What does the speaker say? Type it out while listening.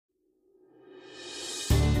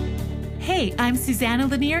Hey, I'm Susanna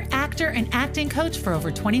Lanier, actor and acting coach for over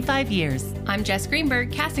 25 years. I'm Jess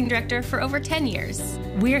Greenberg, casting director for over 10 years.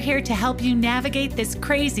 We're here to help you navigate this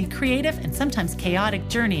crazy, creative, and sometimes chaotic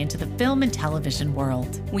journey into the film and television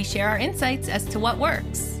world. We share our insights as to what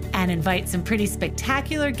works. And invite some pretty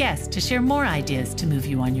spectacular guests to share more ideas to move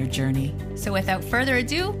you on your journey. So without further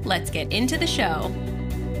ado, let's get into the show.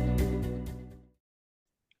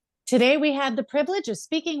 Today, we had the privilege of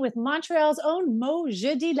speaking with Montreal's own MOE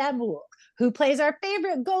JEUDY LAMOUR, who plays our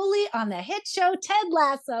favorite goalie on the hit show Ted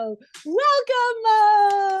Lasso. Welcome,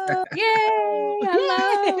 Mo! Yay!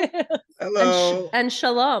 Hello! Yay! Hello. And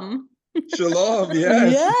shalom. Shalom,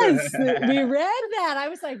 yes. Yes, we read that. I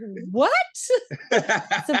was like, what?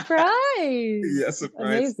 Surprise. Yeah,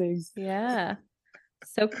 surprise. Amazing. Yeah.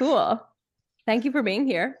 So cool. Thank you for being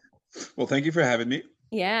here. Well, thank you for having me.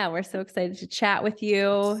 Yeah, we're so excited to chat with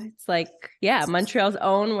you. It's like, yeah, Montreal's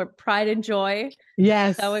own. We're pride and joy.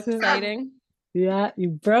 Yes. So exciting. Yeah, you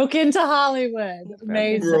broke into Hollywood.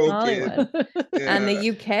 Amazing. Hollywood. Yeah. And the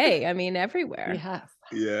UK. I mean, everywhere. Yeah.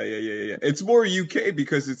 Yeah. It's more UK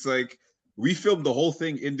because it's like we filmed the whole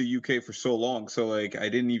thing in the UK for so long. So like I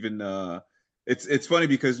didn't even it's funny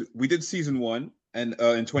because we did season 1 and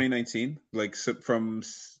in 2019, like from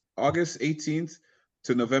August 18th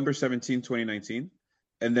to November 17th, 2019.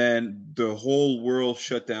 And then the whole world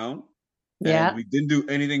shut down. Yeah. And we didn't do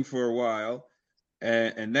anything for a while.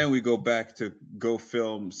 And then we go back to go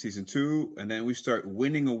film season 2. And then we start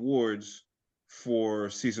winning awards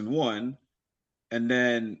for season 1. And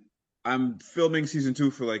then I'm filming season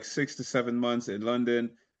 2 for like 6 to 7 months in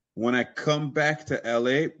London. When I come back to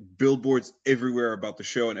LA, billboards everywhere about the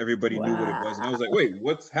show and everybody knew what it was. And I was like, wait,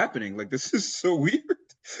 what's happening? Like, this is so weird.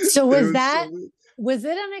 So was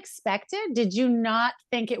it unexpected? Did you not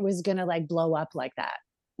think it was going to like blow up like that?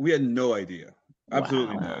 We had no idea.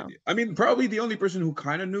 Absolutely no Wow. idea. I mean, probably the only person who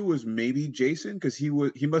kind of knew was maybe Jason, because he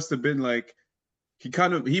must have been like,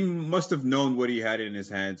 he must have known what he had in his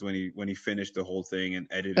hands when he finished the whole thing and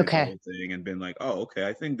edited the whole thing and been like, oh, okay,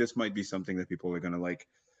 I think this might be something that people are gonna like.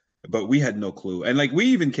 But we had no clue. And like we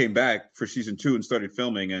even came back for season 2 and started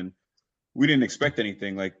filming, and we didn't expect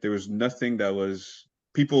anything. Like there was nothing that was,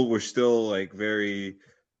 people were still like very,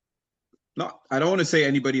 not, I don't want to say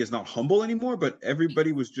anybody is not humble anymore, but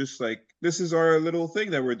everybody was just like, this is our little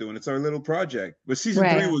thing that we're doing. It's our little project. But season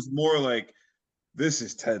 3 was more like, this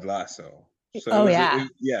is Ted Lasso. So yeah.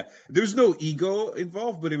 There's no ego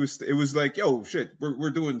involved, but it was like, yo, shit, we're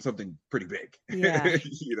doing something pretty big. Yeah.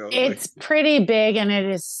 You know, it's pretty big and it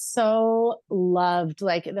is so loved.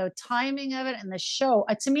 Like the timing of it and the show.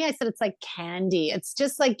 To me, I said it's like candy. It's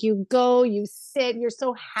just like you go, you sit, you're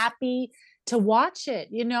so happy to watch it.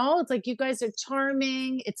 You know, it's like you guys are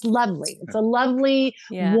charming. It's lovely. It's a lovely,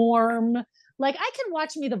 warm. Like I can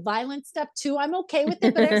watch the violent stuff too. I'm okay with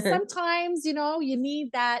it, but sometimes, you know, you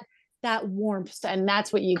need that warmth, and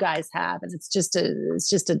that's what you guys have, and it's just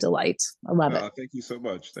a delight. I love it. Thank you so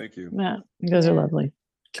much. Thank you. Yeah, you guys are lovely.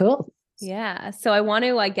 Cool. Yeah. So I want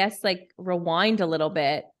to, I guess, like rewind a little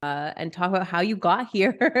bit and talk about how you got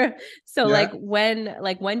here. So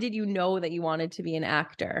when did you know that you wanted to be an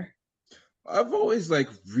actor? I've always like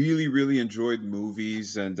really, really enjoyed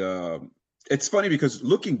movies, and it's funny because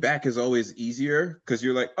looking back is always easier because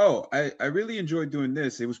you're like, oh, I really enjoyed doing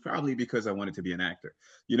this. It was probably because I wanted to be an actor.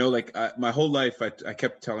 You know, like my whole life, I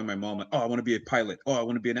kept telling my mom, like, oh, I want to be a pilot. Oh, I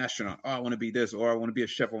want to be an astronaut. Oh, I want to be this. Or I want to be a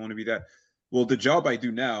chef. I want to be that. Well, the job I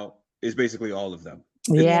do now is basically all of them.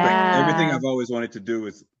 It's like everything I've always wanted to do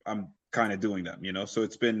is I'm kind of doing them, you know? So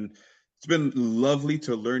it's been lovely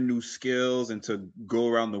to learn new skills and to go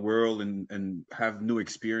around the world and have new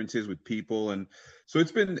experiences with people. And so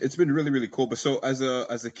it's been really, really cool. But so as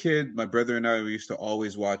a kid, my brother and I, we used to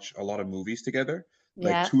always watch a lot of movies together,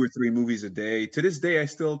 like 2 or 3 movies a day. To this day, I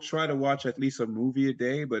still try to watch at least a movie a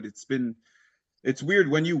day, but it's weird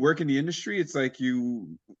when you work in the industry. It's like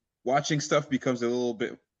watching stuff becomes a little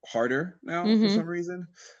bit harder now for some reason.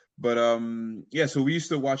 But so we used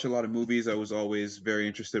to watch a lot of movies. I was always very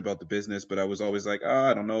interested about the business, but I was always like,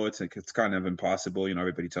 I don't know, it's kind of impossible. You know,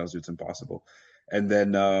 everybody tells you it's impossible. And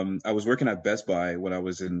then I was working at Best Buy when I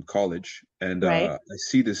was in college, and I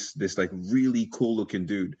see this like really cool looking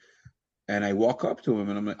dude, and I walk up to him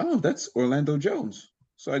and I'm like, oh, that's Orlando Jones.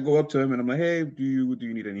 So I go up to him and I'm like, hey, do you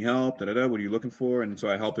need any help? What are you looking for? And so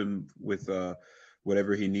I help him with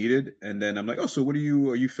whatever he needed. And then I'm like, oh, so are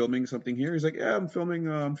you filming something here? He's like, yeah, I'm filming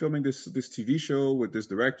this TV show with this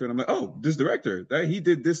director. And I'm like, oh, this director, that he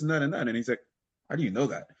did this and that and that. And he's like, how do you know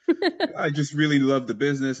that? I just really love the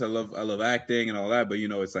business. I love acting and all that, but you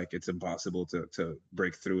know, it's like it's impossible to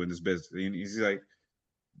break through in this business. And he's like,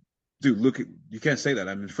 dude, look, you can't say that.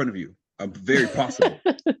 I'm in front of you. very possible.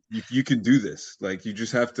 You can do this. Like, you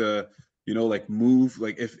just have to, like, move.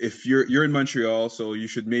 Like, if you're in Montreal, so you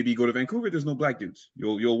should maybe go to Vancouver. There's no black dudes.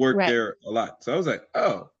 You'll work Right. there a lot. So I was like,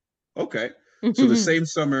 oh, okay. So the same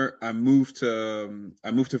summer, I moved to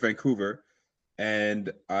Vancouver, and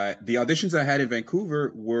the auditions I had in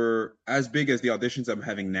Vancouver were as big as the auditions I'm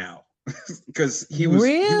having now, because he was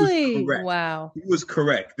Really? correct. Wow. He was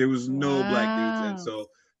correct. There was no black dudes, and Wow. so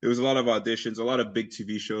there was a lot of auditions, a lot of big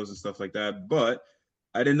TV shows and stuff like that. But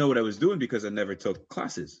I didn't know what I was doing because I never took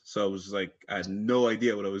classes. So I was like, I had no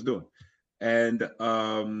idea what I was doing. And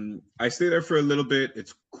I stayed there for a little bit.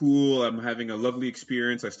 It's cool. I'm having a lovely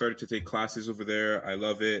experience. I started to take classes over there. I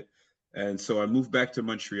love it. And so I moved back to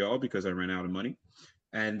Montreal because I ran out of money,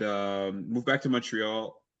 and moved back to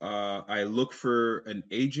Montreal. I look for an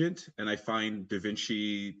agent, and I find Da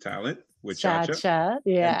Vinci Talent with Chacha. Cha-cha. And to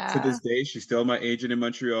Yeah. this day, she's still my agent in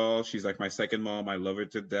Montreal. She's like my second mom. I love her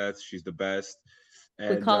to death. She's the best. We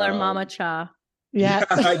And call her Mama Cha. Yeah.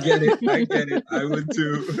 I get it. I get it. I would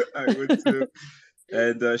too. I would too.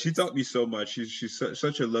 And she taught me so much. She's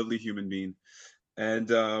such a lovely human being. And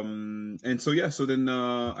so yeah, so then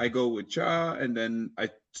I go with Cha, and then I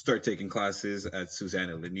start taking classes at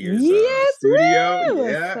Susanna Lanier's Yes. studio. Woo!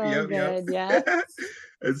 Yeah, So yep. good. Yeah.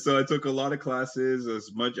 And so I took a lot of classes,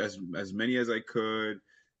 as many as I could.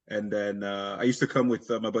 And then I used to come with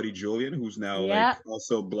my buddy Julian, who's now Yeah. like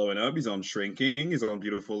also blowing up. He's on Shrinking. He's on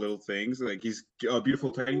Beautiful Little Things. Like, he's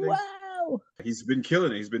Beautiful Tiny Things. Wow. He's been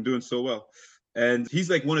killing it. He's been doing so well. And he's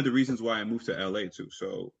like one of the reasons why I moved to LA too.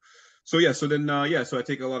 So yeah, so then so I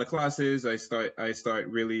take a lot of classes. I start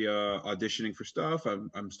really auditioning for stuff.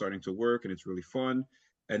 I'm starting to work, and it's really fun.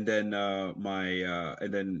 And then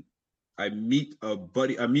and then I meet a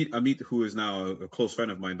buddy. I meet who is now a close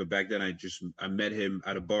friend of mine, but back then I met him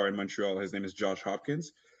at a bar in Montreal. His name is Josh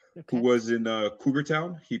Hopkins, who Okay. was in Cougar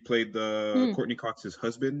Town. He played Courtney Cox's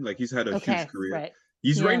husband. Like, he's had a huge Okay. career. Right.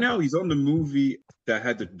 Right Yeah. now, he's on the movie that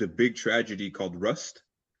had the big tragedy called Rust.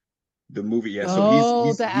 The movie, yeah. So Oh, the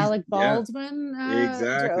he's Alec yeah, Baldwin.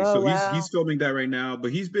 exactly. Oh, So he's wow. filming that right now,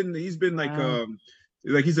 but he's been Wow.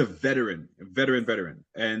 like he's a veteran,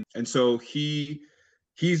 and so he's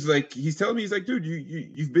telling me, he's like, dude,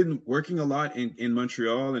 you've been working a lot in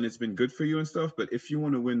Montreal, and it's been good for you and stuff, but if you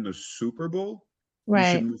want to win the Super Bowl, you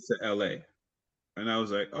should Right. move to LA. And I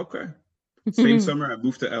was like, okay. Same summer, I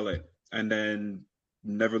moved to LA, and then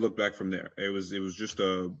never looked back from there. It was just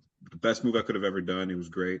the best move I could have ever done. It was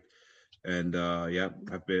great. And yeah,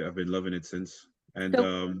 I've been loving it since. And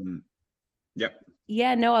So- yep.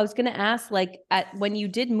 Yeah, no, I was gonna ask, like, when you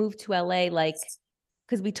did move to LA, like,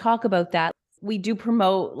 because we talk about that, we do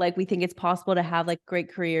promote, like, we think it's possible to have like great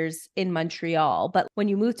careers in Montreal. But when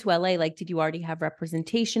you moved to LA, like, did you already have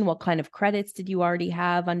representation? What kind of credits did you already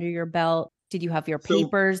have under your belt? Did you have your So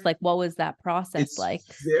papers? Like, what was that process like?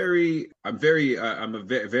 I'm a very,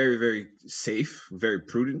 very, very safe, very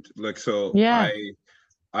prudent. Like, so Yeah.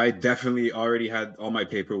 I definitely already had all my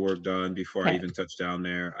paperwork done before I Okay. even touched down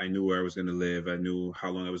there. I knew where I was going to live. I knew how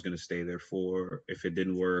long I was going to stay there for. If it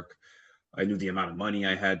didn't work, I knew the amount of money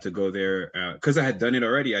I had to go there, because I had done it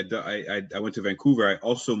already. I went to Vancouver. I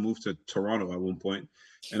also moved to Toronto at one point,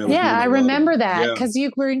 and I was Yeah, doing I a lot of, remember that yeah, because you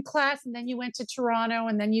were in class and then you went to Toronto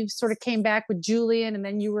and then you sort of came back with Julian and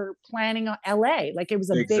then you were planning on LA. Like it was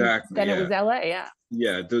a big, exactly, then it was yeah. LA. Yeah.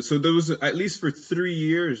 Yeah, so there was, at least for 3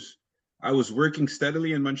 years, I was working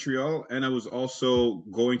steadily in Montreal, and I was also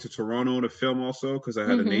going to Toronto to film also, because I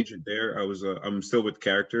had an agent there. I'm still with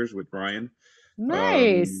Characters with Ryan.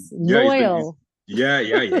 Nice. Yeah, Loyal.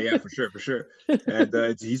 yeah, for sure.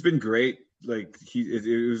 And he's been great. Like,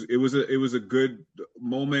 it was a good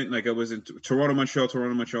moment. Like, I was in Toronto,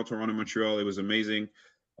 Montreal. It was amazing.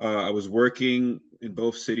 I was working in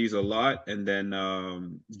both cities a lot, and then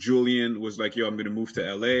Julian was like, "Yo, I'm gonna move to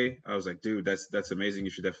LA." I was like, "Dude, that's amazing. You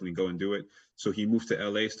should definitely go and do it." So he moved to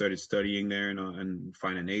LA, started studying there, and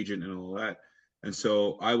find an agent and all that. And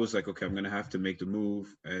so I was like, "Okay, I'm gonna have to make the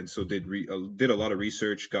move." And so did a lot of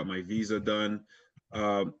research, got my visa done.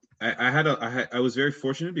 I was very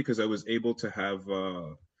fortunate because I was able to have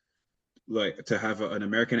an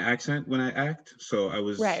American accent when I act. So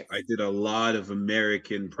Right. I did a lot of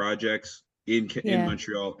American projects in Yeah.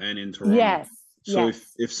 Montreal and in Toronto. Yes. So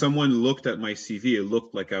yes. if someone looked at my CV, it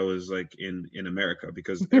looked like I was like in America,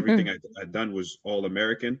 because everything I'd done was all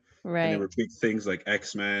American, and there Right. were big things like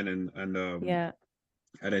X-Men and Yeah.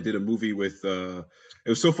 and I did a movie with it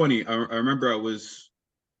was so funny. I remember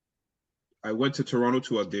I went to Toronto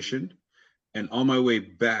to audition, and on my way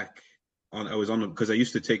back, I was on because I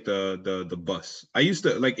used to take the bus. I used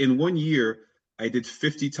to, like, in one year I did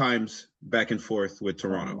 50 times back and forth with Oh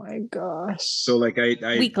Toronto. my gosh. So like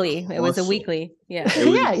I Weekly. It was a hustled. weekly. Yeah. It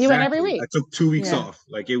was Yeah, you went every exactly. I week. took 2 weeks Yeah. off.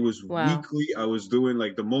 Like it was Wow. weekly. I was doing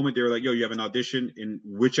like the moment they were like, "Yo, you have an audition in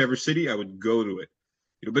whichever city," I would go to it.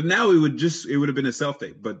 But now it would have been a self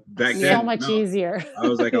tape. But back Yeah. So then, much no. easier. I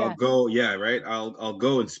was like, I'll Yeah. go. Yeah, right. I'll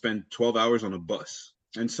go and spend 12 hours on a bus.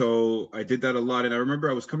 And so I did that a lot. And I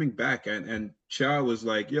remember I was coming back and Cha was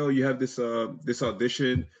like, "Yo, you have this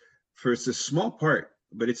audition for it's a small part,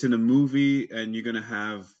 but it's in a movie and you're gonna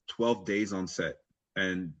have 12 days on set.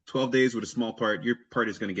 And 12 days with a small part, your part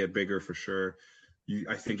is gonna get bigger for sure.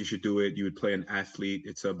 I think you should do it. You would play an athlete.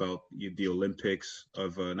 It's about the Olympics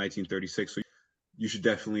of 1936. So you should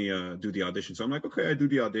definitely do the audition." So I'm like, okay, I do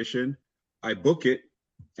the audition, I book it.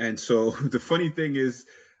 And so the funny thing is,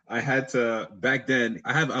 I had to, back then,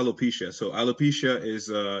 I have alopecia. So alopecia is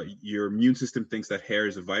your immune system thinks that hair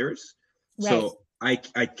is a virus. Right. So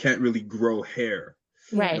I can't really grow hair.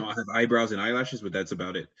 Right. I have eyebrows and eyelashes, but that's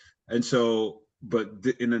about it. And so, but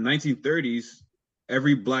in the 1930s,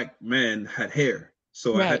 every black man had hair.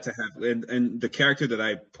 So I had to have, and the character that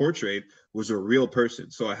I portrayed was a real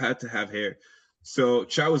person. So I had to have hair. So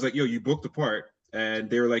Cha was like, "Yo, you booked the part." And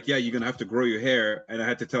they were like, "Yeah, you're gonna have to grow your hair." And I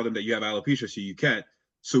had to tell them that you have alopecia, so you can't.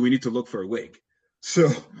 So we need to look for a wig. So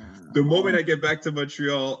the moment I get back to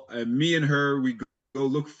Montreal, and me and her, we go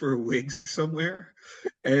look for a wig somewhere.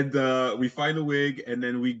 And we find a wig, and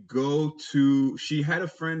then we go to, she had a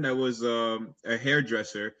friend that was a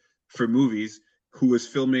hairdresser for movies who was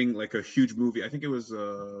filming like a huge movie. I think it was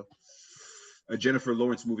a Jennifer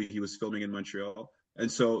Lawrence movie he was filming in Montreal. And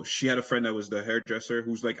so she had a friend that was the hairdresser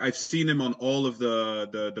who's like, I've seen him on all of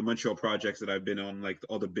the Montreal projects that I've been on, like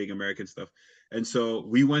all the big American stuff. And so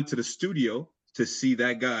we went to the studio to see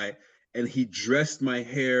that guy, and he dressed my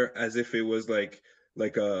hair as if it was like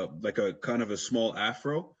a kind of a small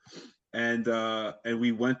afro. And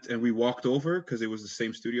we went and we walked over because it was the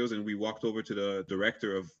same studios, and we walked over to the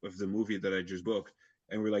director of the movie that I just booked.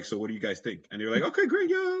 And we're like, "So what do you guys think?" And they're like, "Okay, great,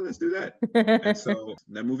 yeah, let's do that." And so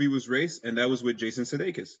that movie was Race, and that was with Jason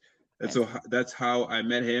Sudeikis. And so that's how I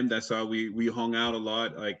met him. That's how we hung out a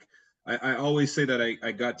lot. Like I always say that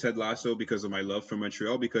I got Ted Lasso because of my love for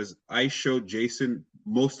Montreal, because I showed Jason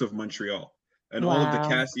most of Montreal. And all of the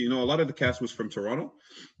cast, a lot of the cast was from Toronto,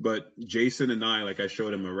 but Jason and I, like, I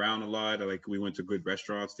showed him around a lot. Like, we went to good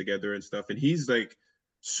restaurants together and stuff. And he's like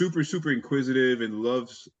super, super inquisitive and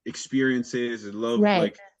loves experiences and love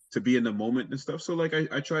like to be in the moment and stuff. So like,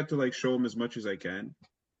 I tried to like show him as much as I can.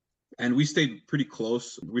 And we stayed pretty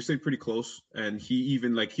close. And he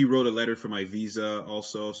even like he wrote a letter for my visa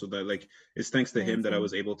also, so that like it's thanks to him that I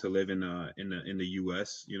was able to live in the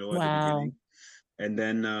US, at the beginning. And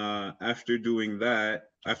then after doing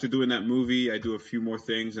that movie, I do a few more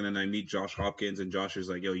things, and then I meet Josh Hopkins, and Josh is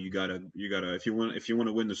like, "Yo, you gotta if you want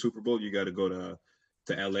to win the Super Bowl, you gotta go to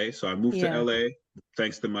LA." So I moved to LA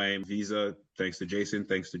thanks to my visa, thanks to Jason,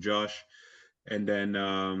 thanks to Josh. And then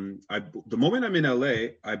the moment I'm in LA,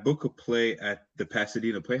 I book a play at the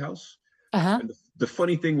Pasadena Playhouse. And the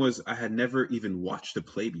funny thing was, I had never even watched a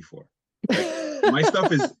play before. Like, my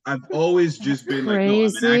stuff is, I've always just been like, no,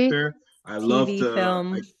 I'm an actor. I love to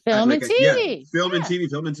film and TV. Film and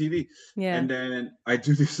TV. Yeah. And then I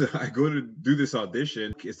do this. I go to do this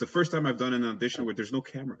audition. It's the first time I've done an audition where there's no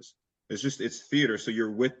cameras. It's theater, so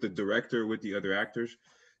you're with the director, with the other actors.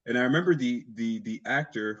 And I remember the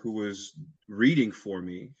actor who was reading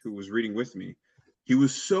with me. He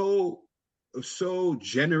was so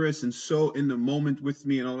generous and so in the moment with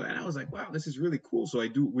me and all that. And I was like, wow, this is really cool. So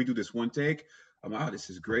we do this one take. I'm out. This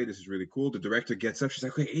is great. This is really cool. The director gets up. She's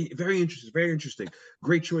like, "Okay, very interesting.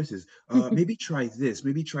 Great choices. Maybe try this.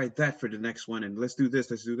 Maybe try that for the next one. And let's do this.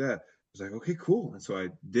 Let's do that." I was like, "Okay, cool." And so I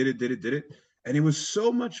did it. And it was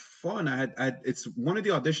so much fun. It's one of the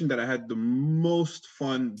auditions that I had the most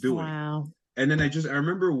fun doing. Wow. And then I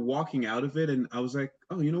remember walking out of it, and I was like,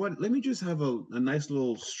 "Oh, you know what? Let me just have a nice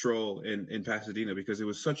little stroll in Pasadena," because it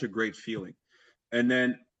was such a great feeling. And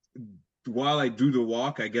then while I do the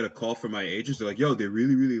walk, I get a call from my agents. They're like, "Yo, they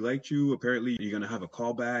really, really liked you. Apparently, you're gonna have a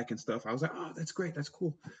call back and stuff." I was like, "Oh, that's great. That's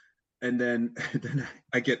cool." And then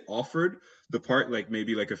I get offered the part like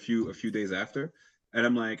maybe like a few days after, and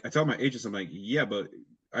I'm like, I tell my agents, I'm like, "Yeah, but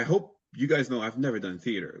I hope you guys know I've never done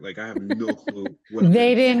theater. Like, I have no clue what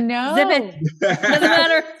They didn't know. Zip it. Doesn't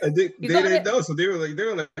matter. They didn't know, so they were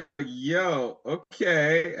like, "Yo,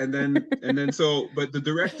 okay." And then so, but the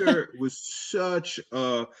director was such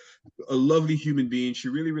a lovely human being. She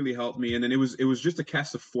really, really helped me. And then it was just a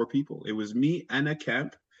cast of 4 people. It was me, Anna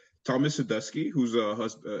Camp, Thomas Sadusky, who's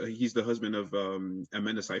he's the husband of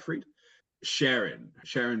Amanda Seyfried, Sharon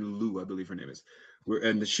Lou, I believe her name is.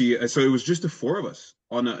 And so it was just the four of us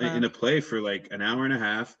Wow. in a play for like an hour and a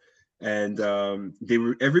half. And they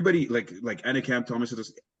were everybody like Anna Camp, Thomas,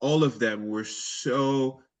 all of them were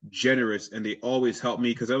so generous, and they always helped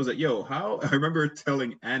me because I was like, yo, how I remember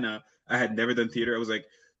telling Anna I had never done theater. I was like,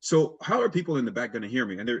 so how are people in the back going to hear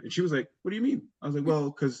me? And she was like, what do you mean? I was like, well,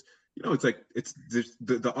 because it's like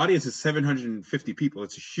the audience is 750 people.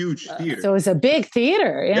 It's a huge theater. So it's a big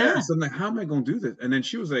theater. Yeah. So I'm like, how am I going to do this? And then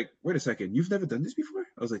she was like, wait a second, you've never done this before?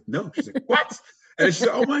 I was like, no. She's like, what? And she's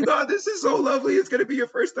like, oh my God, this is so lovely. It's going to be your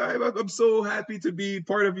first time. I'm so happy to be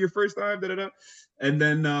part of your first time. Da, da, da. And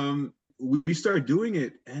then we started doing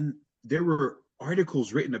it, and there were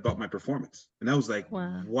articles written about my performance. And I was like,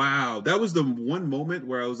 wow. That was the one moment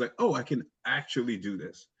where I was like, oh, I can actually do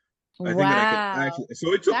this. I think that I can actually.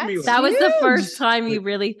 So it took me. Like, that was the first time you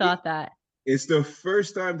really thought that. It's the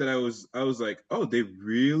first time that I was like, oh, they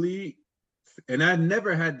really, and I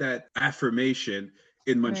never had that affirmation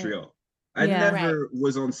in Montreal. I never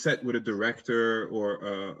was on set with a director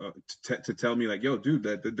or to tell me like, yo, dude,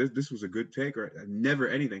 that this was a good take, or never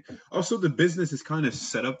anything. Also, the business is kind of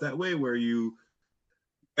set up that way where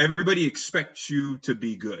everybody expects you to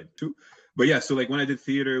be good too. But yeah, so like when I did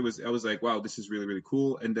theater, I was like, wow, this is really, really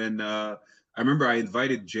cool. And then I remember I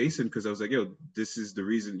invited Jason because I was like, yo, this is the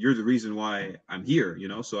reason, you're the reason why I'm here,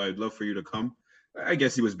 so I'd love for you to come. I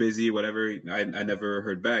guess he was busy, whatever. I never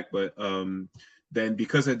heard back. But then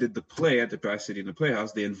because I did the play at the Pass City in the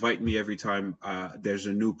Playhouse, they invite me every time there's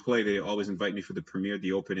a new play. They always invite me for the premiere,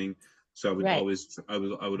 the opening. So I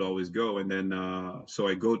would always go. And then so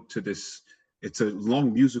I go to this. It's a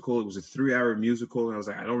long musical. It was a 3-hour musical. And I was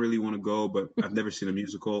like, I don't really want to go, but I've never seen a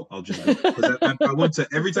musical. I'll just go. Because I went to,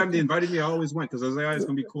 every time they invited me, I always went because I was like, oh, it's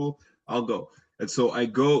going to be cool. I'll go. And so I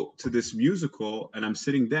go to this musical and I'm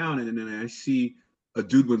sitting down and then I see a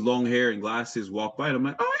dude with long hair and glasses walk by. And I'm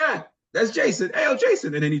like, oh, yeah, that's Jason. Hey, oh,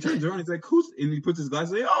 Jason. And then he turns around. He's like, who's, and he puts his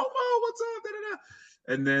glasses like, oh, Mo, what's up? Da, da, da.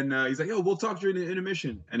 And then he's like, yo, we'll talk during the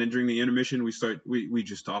intermission. And then during the intermission, we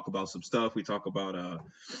just talk about some stuff. We talk about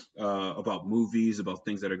movies, about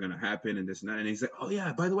things that are going to happen and this and that. And he's like, oh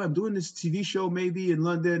yeah, by the way, I'm doing this TV show maybe in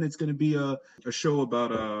London. It's going to be a show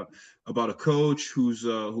about a coach who's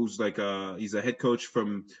like he's a head coach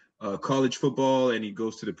from college football and he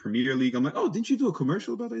goes to the Premier League. I'm like, oh, didn't you do a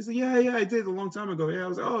commercial about that? He's like, yeah, I did a long time ago. Yeah, I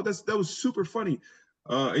was like, oh, that was super funny.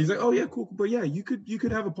 He's like, oh yeah, cool, but yeah, you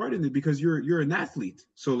could have a part in it because you're an athlete.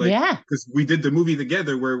 So like, because we did the movie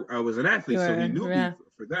together where I was an athlete, so he knew me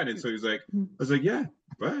for that. And so he's like, I was like, yeah,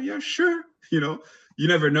 well, yeah, sure. You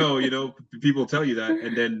never know. People tell you that,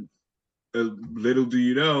 and then little do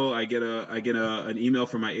you know, I get an email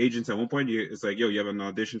from my agents at one point. It's like, yo, you have an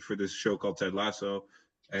audition for this show called Ted Lasso,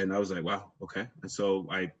 and I was like, wow, okay. And so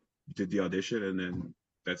I did the audition, and then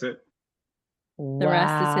that's it. The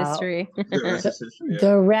rest is history.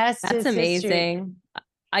 The rest That's is amazing. History.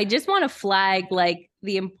 I just want to flag like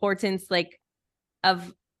the importance like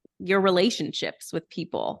of your relationships with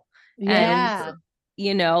people. Yeah.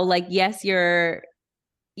 And like, yes,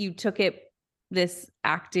 you took this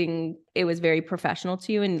acting, it was very professional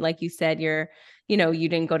to you. And like you said, you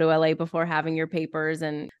didn't go to LA before having your papers,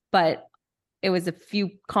 but it was a few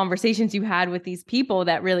conversations you had with these people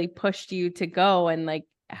that really pushed you to go, and like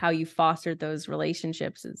how you fostered those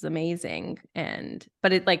relationships is amazing.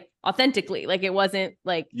 But it like authentically, like it wasn't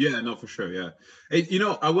like, yeah, no, for sure. Yeah.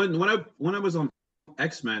 When I was on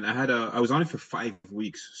X-Men, I was on it for 5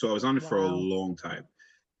 weeks. So I was on it for a long time,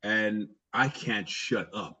 and I can't shut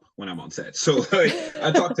up when I'm on set. So like,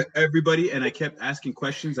 I talked to everybody and I kept asking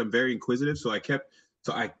questions. I'm very inquisitive. So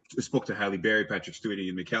I spoke to Halle Berry, Patrick Stewart,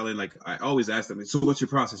 and McKellen. Like I always asked them, so what's your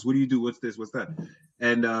process? What do you do? What's this? What's that?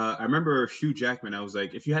 And I remember Hugh Jackman. I was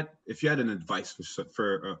like, if you had an advice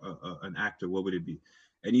for an actor, what would it be?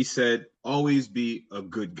 And he said, always be a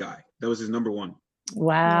good guy. That was his number one.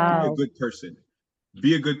 Wow. Be a good person.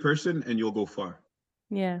 Be a good person, and you'll go far.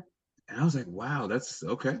 Yeah. And I was like, wow, that's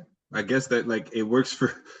okay. I guess that like it works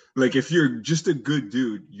for like if you're just a good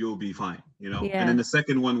dude, you'll be fine, Yeah. And then the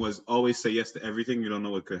second one was always say yes to everything. You don't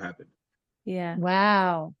know what could happen. Yeah.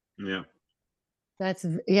 Wow. Yeah. That's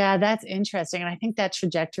interesting. And I think that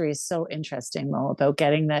trajectory is so interesting, Mo, about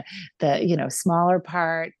getting the smaller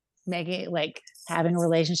part, making it like having a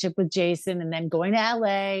relationship with Jason and then going to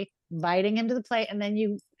LA, inviting him to the play, and then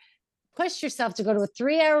you push yourself to go to a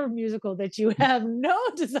 3-hour musical that you have no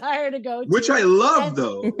desire to go to. Which I love,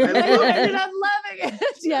 though. I ended up loving it.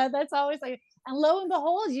 Yeah, that's always like, and lo and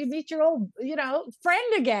behold, you meet your old,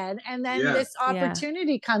 friend again. And then this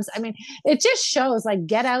opportunity comes. I mean, it just shows like,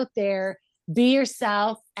 get out there, be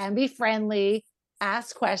yourself and be friendly,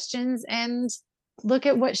 ask questions, and look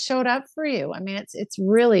at what showed up for you. I mean, it's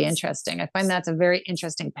really interesting. I find that's a very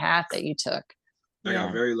interesting path that you took. I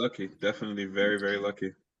got very lucky. Definitely very, very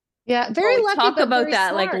lucky. Yeah, Well, very we lucky, talk but about very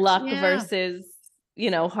that, like smart. luck Yeah. versus,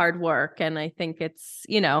 hard work. And I think it's,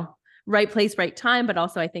 right place, right time. But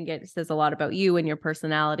also I think it says a lot about you and your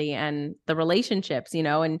personality and the relationships,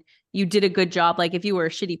 and you did a good job. Like if you were a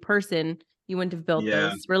shitty person, you wouldn't have built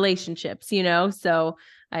those relationships, so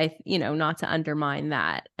not to undermine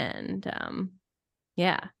that. And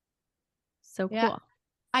so cool.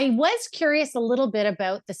 I was curious a little bit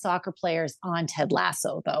about the soccer players on Ted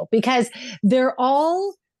Lasso, though, because they're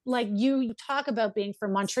all like, you talk about being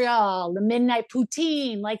from Montreal, the midnight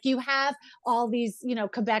poutine, like you have all these,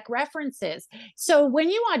 Quebec references. So when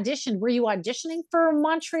you auditioned, were you auditioning for a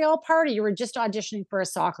Montreal part, or you were just auditioning for a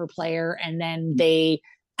soccer player and then they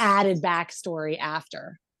added backstory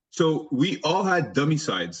after? So we all had dummy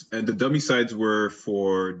sides, and the dummy sides were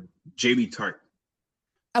for Jamie Tart.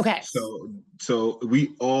 Okay. So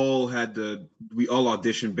we all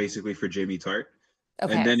auditioned basically for Jamie Tart.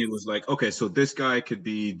 Okay. And then it was like, okay, so this guy could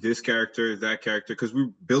be this character, that character, because we're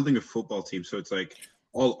building a football team. So it's like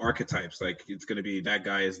all archetypes. Like it's going to be that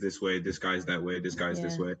guy is this way, this guy's that way, this guy's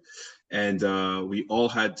this way. And we all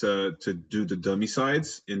had to do the dummy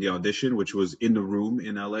sides in the audition, which was in the room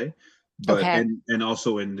in LA, but and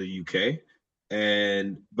also in the UK.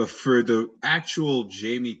 But for the actual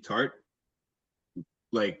Jamie Tart,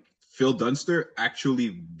 like Phil Dunster actually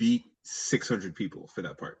beat 600 people for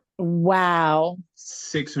that part. Wow.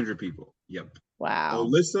 600 people. Yep. Wow.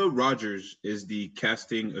 Alyssa Rogers is the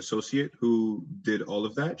casting associate who did all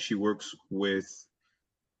of that. She works with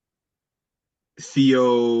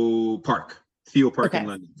Theo Park in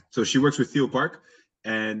London. So she works with Theo Park,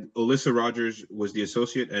 and Alyssa Rogers was the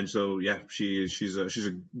associate. And so, yeah, she's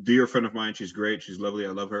a dear friend of mine. She's great. She's lovely. I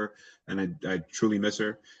love her. And I truly miss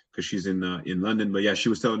her because she's in London. But yeah, she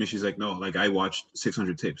was telling me, she's like, no, like I watched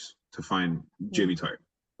 600 tapes to find Jamie Tart.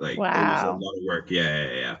 Like it was a lot of work.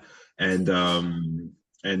 Yeah. And so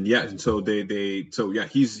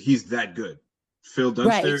he's that good. Phil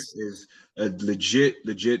Dunster is a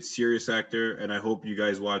legit serious actor, and I hope you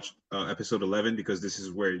guys watch episode 11, because this is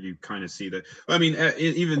where you kind of see that. I mean,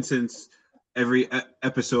 even since every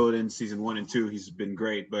episode in season 1 and 2, he's been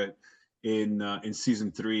great, but in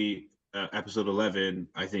season 3, episode 11,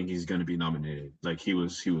 I think he's going to be nominated. Like he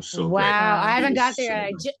was so great. Wow, I haven't got there.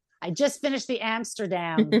 I just finished the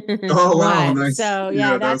Amsterdam. Oh wow, nice. So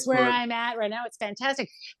yeah, that's where I'm at right now. It's fantastic.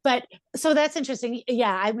 But so that's interesting.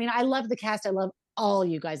 Yeah, I mean, I love the cast. I love all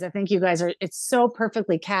you guys. I think you guys it's so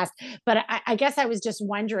perfectly cast. But I guess I was just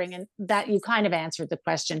wondering, and that you kind of answered the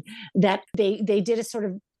question, that they did a sort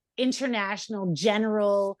of international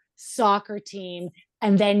general soccer team,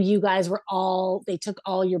 and then you guys they took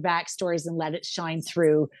all your backstories and let it shine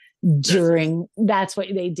through during. That's what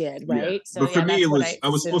they did, right? Yeah. So but for me, I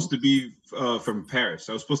was supposed to be from Paris.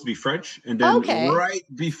 I was supposed to be French, and then right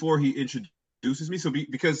before he introduces me,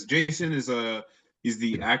 because Jason is he's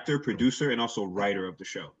the actor, producer, and also writer of the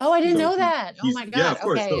show. Oh, I didn't know that. Oh my god! Yeah, of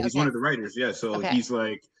course. So he's one of the writers. Yeah, so he's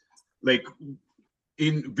like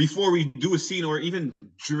before we do a scene, or even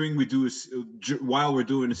during while we're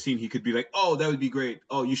doing a scene, he could be like, "Oh, that would be great.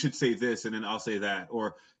 Oh, you should say this," and then I'll say that.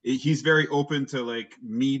 Or he's very open to like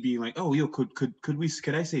me being like, "Oh,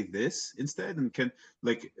 could I say this instead?" And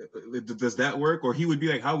does that work? Or he would be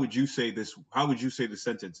like, "How would you say this? How would you say the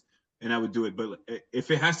sentence?" And I would do it. But if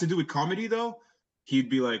it has to do with comedy, though, he'd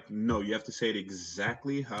be like, "No, you have to say it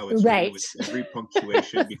exactly how it's written, with every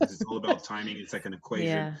punctuation, because it's all about timing. It's like an equation."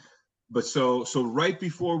 Yeah. But so right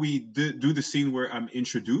before we do the scene where I'm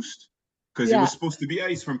introduced, because it was supposed to be,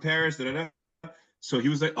 he's from Paris, so he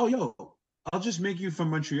was like, "Oh, yo, I'll just make you from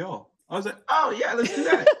Montreal." I was like, "Oh yeah, let's do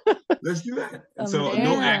that. Let's do that." And so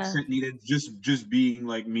no accent needed, just being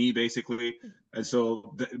like me basically. And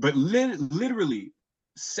so, but literally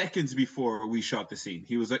seconds before we shot the scene,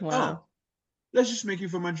 he was like, "Oh, let's just make you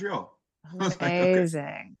from Montreal."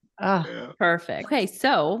 Amazing. Like, okay. Oh, perfect. Okay,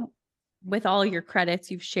 so with all your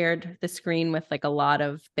credits, you've shared the screen with like a lot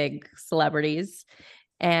of big celebrities.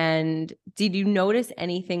 And did you notice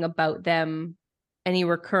anything about them, any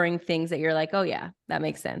recurring things that you're like, oh yeah, that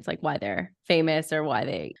makes sense, like why they're famous or why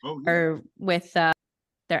they are with their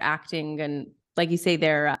acting and, like you say,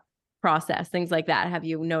 their process, things like that? Have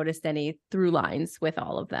you noticed any through lines with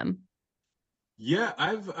all of them? Yeah,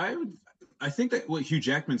 I think that what Hugh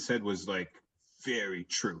Jackman said was like very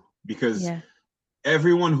true, because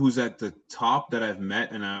everyone who's at the top that I've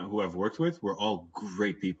met and who I've worked with were all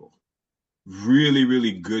great people. Really,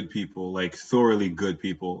 really good people, like thoroughly good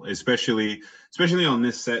people, especially on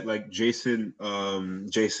this set, like Jason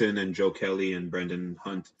and Joe Kelly and Brendan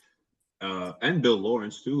Hunt. and Bill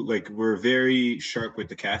Lawrence too, like were very sharp with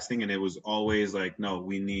the casting, and it was always like, no,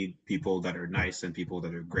 we need people that are nice and people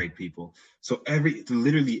that are great people. So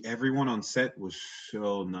literally everyone on set was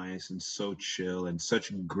so nice and so chill and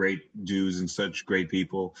such great dudes and such great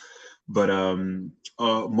people. But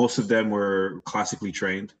most of them were classically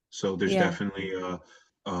trained, so there's Yeah. definitely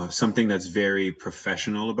something that's very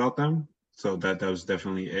professional about them. So that was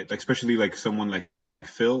definitely it. Like, especially like someone like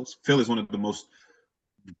Phil. Phil is one of the most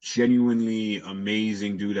genuinely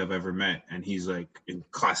amazing dude I've ever met, and he's like a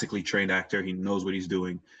classically trained actor. He knows what he's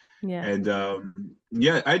doing, Yeah. and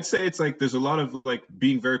yeah, I'd say it's like there's a lot of like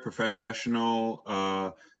being very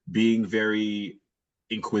professional, being very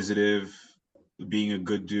inquisitive, being a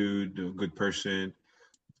good dude, a good person,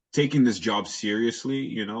 taking this job seriously.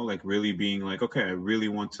 You know, like really being like, okay, I really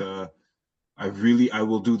want to. I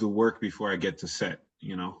will do the work before I get to set.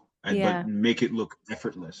 You know, Yeah. but make it look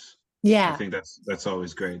effortless. I Yeah. think that's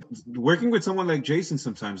always great. Working with someone like Jason,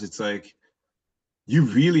 sometimes it's like you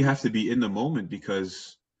really have to be in the moment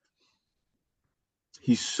because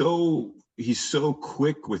he's so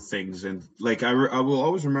quick with things, and like I will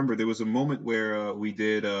always remember there was a moment where we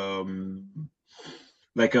did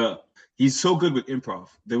like he's so good with improv.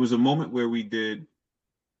 There was a moment where we did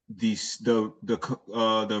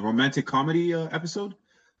the romantic comedy episode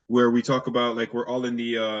where we talk about like we're all in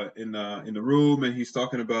the room, and he's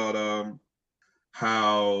talking about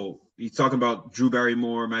how he's talking about Drew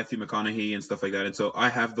Barrymore, Matthew McConaughey, and stuff like that. And so I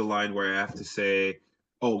have the line where I have to say,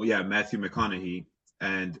 "Oh yeah, Matthew McConaughey,"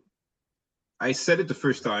 and I said it the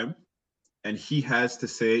first time, and he has to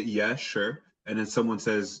say, "Yeah, sure," and then someone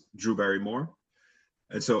says Drew Barrymore,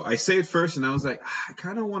 and so I say it first, and I was like, I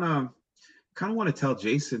kind of want to tell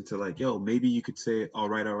Jason to like, yo, maybe you could say, all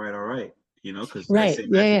right, all right, all right, you know, because I Right. say Yeah.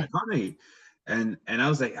 Matthew Yeah. McConaughey. And I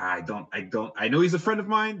was like, I know he's a friend of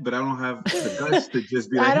mine, but I don't have the guts to just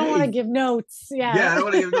be like, I don't want to hey, give notes. Yeah. yeah, I don't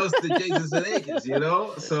want to give notes to Jason Sudeikis, you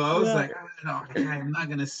know? So I was Yeah. like, I'm not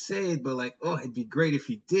gonna say it, but like, oh, it'd be great if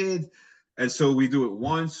he did. And so we do it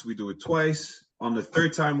once, we do it twice. On the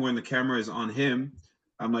third time when the camera is on him,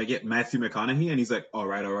 I'm like, yeah, Matthew McConaughey, and he's like, all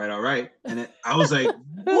right, all right, all right. And I was like,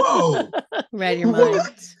 whoa, Read your what?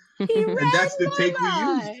 mind. He And read that's the take we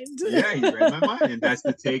my used. mind. Yeah, he read my mind, and that's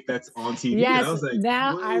the take that's on TV. And I Yes. was like,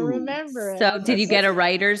 Now I whoa. remember So it. did you get a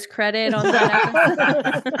writer's credit on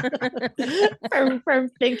that episode? from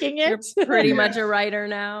thinking You're it? pretty much Yeah. a writer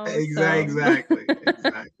now. Exactly.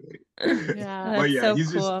 Yeah. But That's yeah, so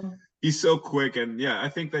he's just cool. he's so quick, and yeah, I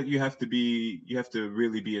think that you have to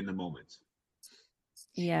really be in the moment.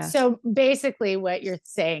 Yeah. So basically, what you're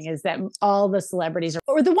saying is that all the celebrities,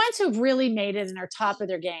 or the ones who've really made it and are top of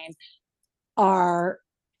their game, are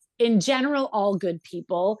in general all good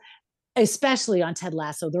people, especially on Ted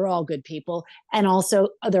Lasso. They're all good people. And also,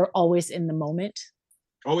 they're always in the moment,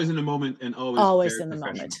 Always in the moment, and always always very in the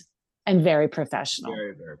professional. moment, and very professional.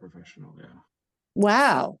 Very, very professional. Yeah.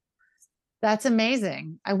 Wow. That's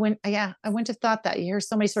amazing. I wouldn't have thought that. You hear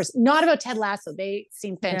so many stories, not about Ted Lasso. They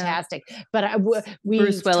seem fantastic, but we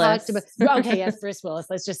Bruce Willis. talked about, okay, yes, Bruce Willis.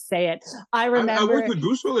 Let's just say it. I remember. I worked with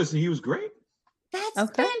Bruce Willis, and he was great. That's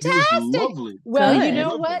Okay. He was fantastic. lovely. Well, Good. you know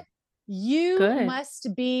Lovely. what? You Good. must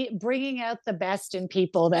be bringing out the best in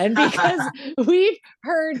people then, because we've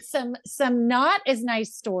heard some not as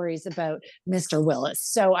nice stories about Mr. Willis.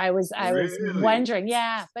 So I was Really? wondering,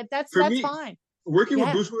 yeah, but that's For me, fine. working with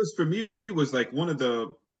Yeah. Bruce Willis for me was like one of the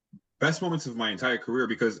best moments of my entire career,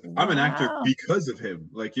 because I'm an actor Wow. because of him.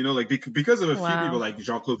 Like, you know, like because of a few Wow. people like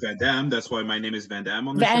Jean-Claude Van Damme. That's why my name is Van Damme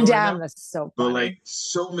on the Van show right Damme, now. that's so But funny. like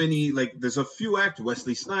so many, like there's a few actors,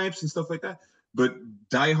 Wesley Snipes and stuff like that. But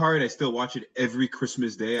Die Hard, I still watch it every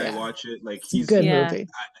Christmas day. Yeah. I watch it. Like It's a good Yeah. movie.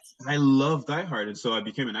 I love Die Hard, and so I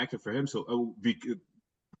became an actor for him. So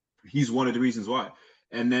he's one of the reasons why.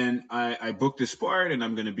 And then I booked this part, and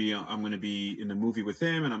I'm gonna be in the movie with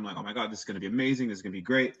him, and I'm like, oh my god, this is gonna be amazing. This is gonna be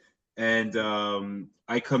great. And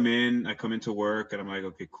I come into work, and I'm like,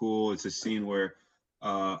 okay, cool. It's a scene where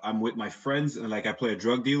I'm with my friends, and like I play a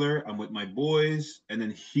drug dealer. I'm with my boys, and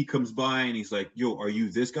then he comes by, and he's like, yo, are you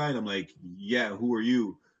this guy? And I'm like, yeah, who are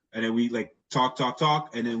you? And then we like talk,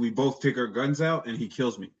 and then we both take our guns out, and he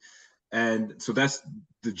kills me. And so that's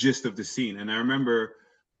the gist of the scene. And I remember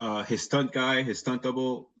his stunt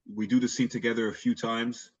double, we do the scene together a few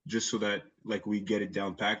times just so that like we get it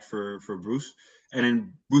down packed for Bruce. And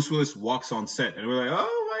then Bruce Willis walks on set, and we're like,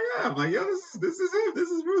 oh my god, I'm like, yo, this is him, this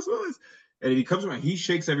is Bruce Willis. And he comes around, he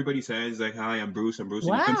shakes everybody's hands. He's like, "Hi, I'm Bruce. I'm Bruce."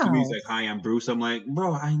 And he comes to me, he's Wow. like, "Hi, I'm Bruce." I'm like,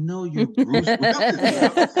 "Bro, I know you're Bruce Willis." You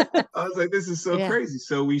know? I was like, "This is so Yeah. crazy."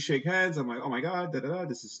 So we shake hands. I'm like, "Oh my God, da da da.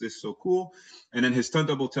 This is so cool." And then his stunt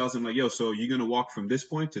double tells him like, "Yo, so you're gonna walk from this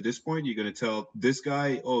point to this point. You're gonna tell this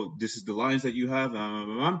guy, oh, this is the lines that you have,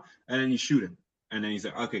 and then you shoot him." And then he's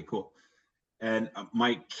like, "Okay, cool." And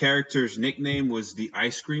my character's nickname was the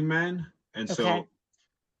Ice Cream Man, and Okay. so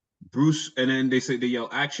Bruce, and then they yell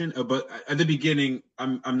action, but at the beginning,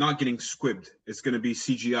 I'm not getting squibbed. It's gonna be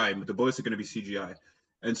CGI. The bullets are gonna be CGI,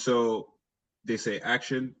 and so they say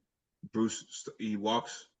action. Bruce,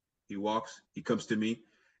 he comes to me,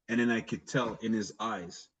 and then I could tell in his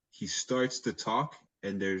eyes he starts to talk,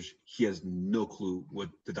 and he has no clue what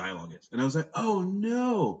the dialogue is, and I was like, oh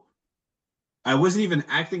no. I wasn't even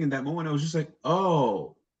acting in that moment. I was just like,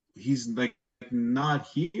 oh, he's like not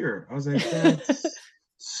here. I was like, that's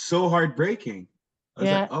so heartbreaking. I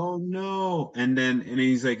was like, Yeah. oh no. And then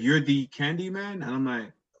he's like, you're the candy man? And I'm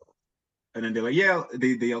like, and then they're like, yeah, they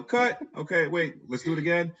yell, cut. Okay, wait, let's do it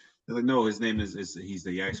again. They're like, no, his name is he's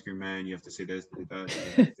the ice cream man. You have to say this.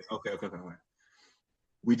 Okay.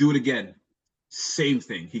 We do it again. Same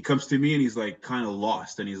thing. He comes to me and he's like kind of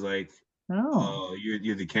lost. And he's like, Oh. oh,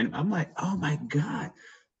 you're the Ken. I'm like, oh my God.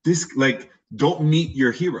 This like don't meet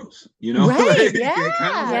your heroes, you know? Right. Like, Yeah. it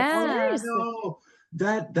kind of like, Yeah. oh Of course.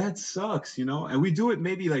 no, that sucks, you know? And we do it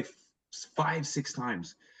maybe like 5, 6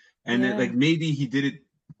 times. And then Yeah. like maybe he did it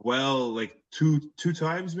well, like two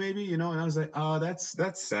times, maybe, you know, and I was like, oh, that's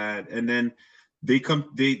sad. And then they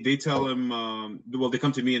tell him, well, they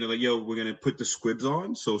come to me and they're like, yo, we're gonna put the squibs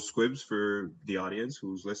on. So squibs, for the audience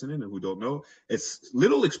who's listening and who don't know, it's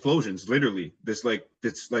little explosions, literally. It's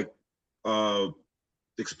like uh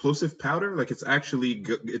explosive powder, like it's actually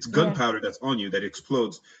it's gunpowder that's on you that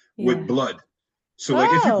explodes with Yeah. blood. So like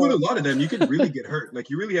if you put a Oh. lot of them, you can really get hurt. Like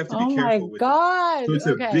you really have to be Oh my careful with it. God. So it's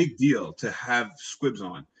a Okay. big deal to have squibs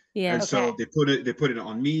on. Yeah. And so Okay. they put it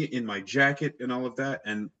on me, in my jacket and all of that.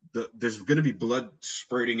 And there's going to be blood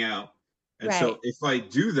spurting out. And Right. so if I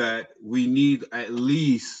do that, we need at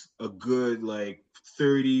least a good like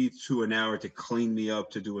 30 to an hour to clean me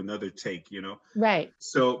up to do another take, you know? Right.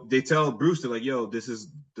 So they tell Bruce, they're like, yo, this is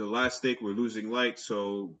the last take. We're losing light.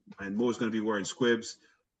 So, and Mo's going to be wearing squibs.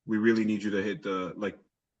 We really need you to hit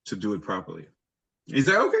to do it properly. He's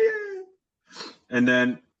like, okay, yeah. And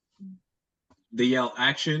then they yell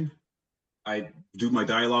action. I do my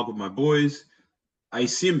dialogue with my boys. I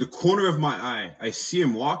see him, the corner of my eye, I see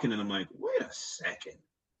him walking and I'm like, wait a second.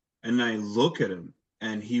 And I look at him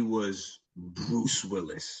and he was Bruce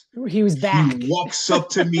Willis. He was back. He walks up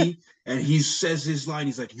to me and he says his line.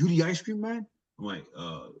 He's like, you the ice cream man? I'm like,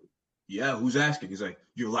 yeah, who's asking? He's like,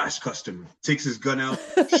 your last customer. Takes his gun out,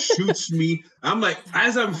 shoots me. I'm like,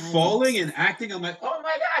 as I'm falling and acting, I'm like, oh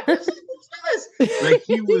my God, this is Bruce Willis. Like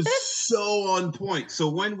he was so on point. So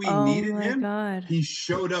when we needed him, God. he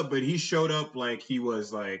showed up, but he showed up like he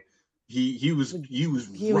was like, he was He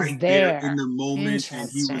right was there there. in the moment.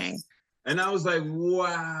 Interesting. And I was like,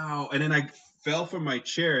 wow. And then I fell from my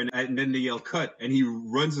chair and then they yell cut. And he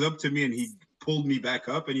runs up to me and he pulled me back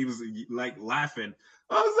up and he was like laughing.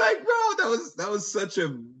 I was like, bro, that was such a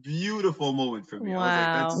beautiful moment for me. Wow. I was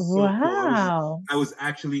like, that's so cool. Wow. I was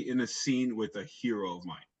actually in a scene with a hero of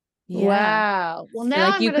mine. Yeah. Wow. Well, You're now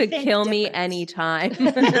like, I'm you gonna could think kill me different. anytime.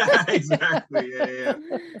 Yeah, exactly. Yeah.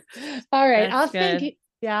 All right. That's good.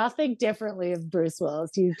 I'll think differently of Bruce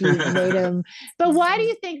Willis. You made him. But why do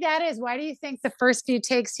you think that is? Why do you think the first few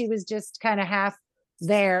takes he was just kind of half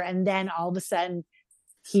there and then all of a sudden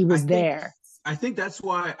he was there? I think that's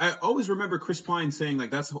why I always remember Chris Pine saying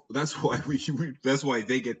like that's why that's why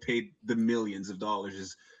they get paid the millions of dollars.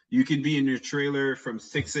 Is you can be in your trailer from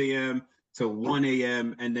 6 a.m. to 1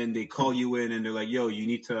 a.m. and then they call you in and they're like, yo, you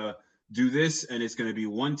need to do this and it's going to be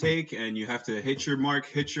one take and you have to hit your mark,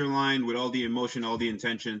 hit your line with all the emotion, all the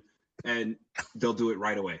intention, and they'll do it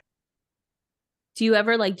right away. Do you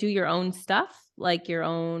ever like do your own stuff, like your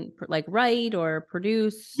own, like write or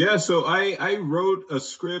produce? Yeah, so I wrote a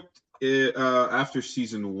script after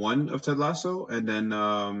season 1 of Ted Lasso, and then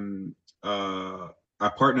I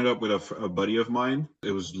partnered up with a buddy of mine.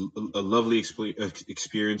 It was a lovely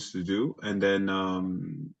experience to do, and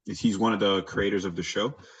then he's one of the creators of the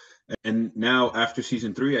show. And now after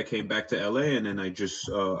season 3, I came back to LA, and then I'm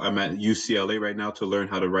at UCLA right now to learn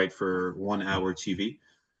how to write for 1-hour TV.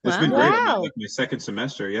 It's been great. I'm at like my second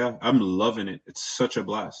semester. Yeah, I'm loving it. It's such a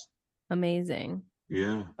blast. Amazing.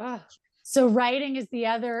 Yeah. So writing is the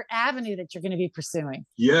other avenue that you're going to be pursuing.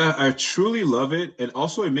 Yeah, I truly love it. And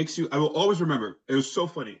also it makes you, I will always remember, it was so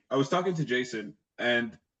funny. I was talking to Jason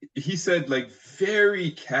and he said like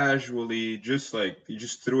very casually, just like he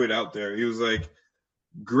just threw it out there. He was like,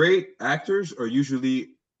 great actors are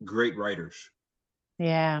usually great writers.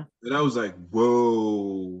 Yeah. And I was like,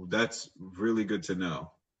 whoa, that's really good to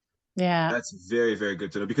know. Yeah. That's very, very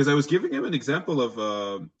good to know, because I was giving him an example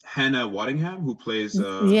of Hannah Waddingham, who plays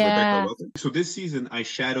Rebecca Yeah. Welton. So this season, I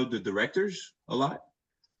shadowed the directors a lot.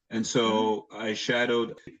 And so I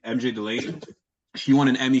shadowed MJ Delaney. She won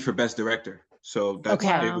an Emmy for Best Director. So that's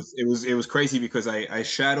Okay. it was crazy because I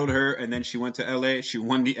shadowed her, and then she went to LA. She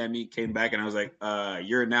won the Emmy, came back, and I was like,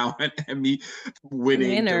 you're now an Emmy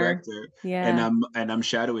winning director. Yeah. And I'm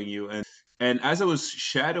shadowing you. And as I was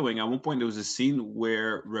shadowing, at one point there was a scene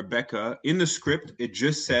where Rebecca, in the script, it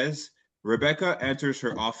just says Rebecca enters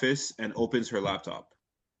her office and opens her laptop.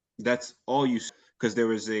 That's all you see, because there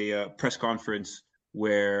was a press conference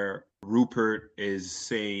where Rupert is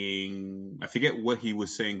saying, I forget what he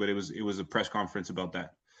was saying, but it was a press conference about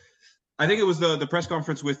that. I think it was the press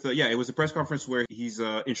conference with it was a press conference where he's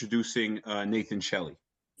introducing Nathan Shelley.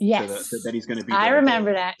 Yes. That he's going to be. I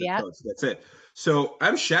remember that. Yeah. That's it. So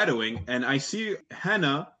I'm shadowing, and I see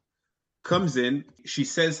Hannah comes in. She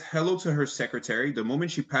says hello to her secretary. The moment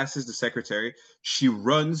she passes the secretary, she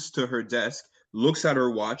runs to her desk, looks at her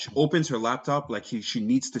watch, opens her laptop like she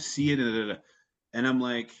needs to see it. And I'm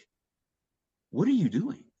like, what are you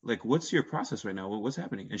doing? Like, what's your process right now? What's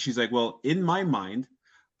happening? And she's like, well, in my mind,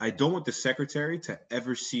 I don't want the secretary to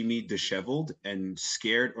ever see me disheveled and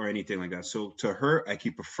scared or anything like that. So to her, I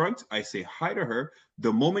keep a front. I say hi to her.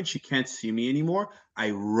 The moment she can't see me anymore, I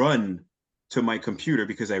run to my computer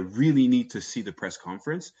because I really need to see the press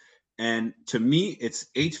conference. And to me, it's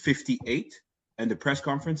 8:58 and the press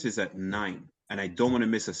conference is at 9. And I don't want to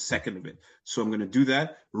miss a second of it. So I'm going to do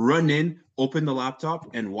that, run in, open the laptop,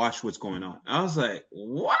 and watch what's going on. I was like,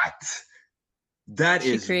 what?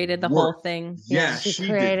 She created the work. whole thing. Yeah, she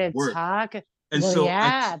created did work. talk. And well, so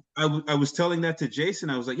yeah. I was telling that to Jason.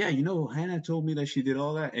 I was like, yeah, Hannah told me that she did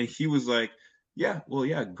all that. And he was like, yeah, well,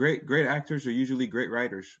 yeah, great actors are usually great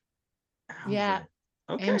writers. Yeah.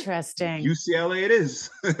 Like, okay. Interesting. UCLA it is.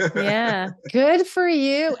 Yeah. Good for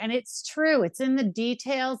you. And it's true. It's in the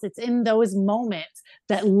details. It's in those moments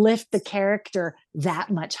that lift the character that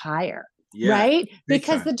much higher. Yeah, right?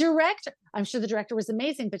 Because time. the director, I'm sure the director was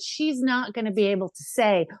amazing, but she's not going to be able to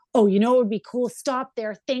say, oh, you know, it would be cool. Stop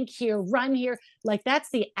there, think here, run here. Like that's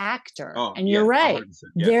the actor. Oh, and you're right.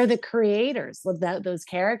 Yeah. They're the creators of those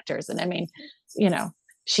characters. And I mean, you know,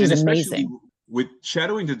 she's amazing. With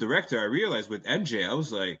shadowing the director, I realized with MJ, I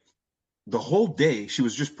was like, the whole day she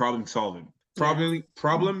was just problem solving the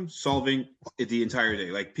entire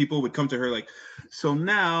day. Like people would come to her like, so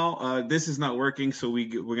now this is not working, so we're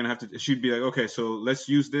gonna have to. She'd be like, okay, so let's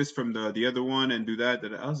use this from the other one and do that.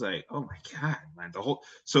 I was like, oh my god, man,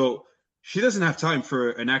 so she doesn't have time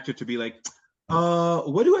for an actor to be like,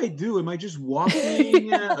 what do I do? Am I just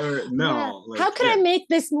walking or no? Yeah. Like, how can I make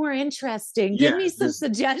this more interesting? Give me some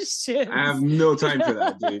suggestions. I have no time for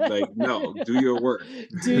that, dude. Like, no, do your work.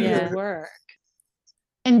 Do your work.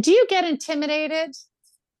 And do you get intimidated,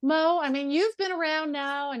 Mo? I mean, you've been around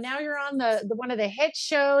now, and now you're on the one of the hit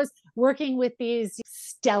shows, working with these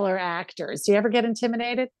stellar actors. Do you ever get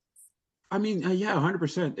intimidated? I mean, yeah,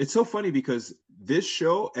 100%. It's so funny because this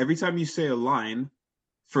show, every time you say a line,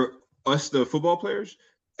 for us, the football players,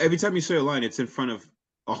 every time you say a line, it's in front of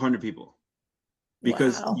 100 people.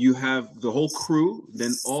 Because you have the whole crew,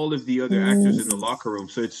 then all of the other actors in the locker room.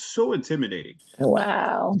 So it's so intimidating.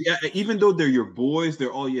 Wow. Yeah, even though they're your boys,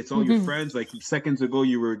 it's all your friends. Like seconds ago,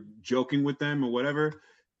 you were joking with them or whatever.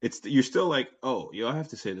 You're still like, oh, I have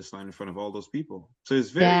to say this line in front of all those people. So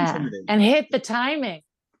it's very intimidating. And hit the timing.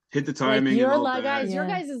 Hit the timing. Like your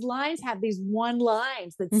guys' lines have these one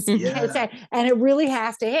lines that's and it really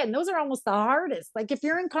has to hit. And those are almost the hardest. Like if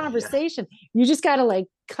you're in conversation, you just got to like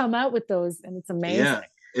come out with those, and it's amazing. Yeah,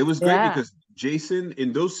 it was great because Jason,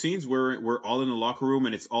 in those scenes where we're all in the locker room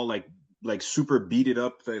and it's all like super beated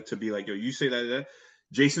up to be like, yo, you say that.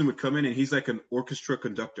 Jason would come in and he's like an orchestra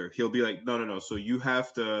conductor. He'll be like, no. So you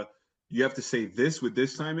have to say this with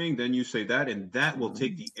this timing, then you say that, and that will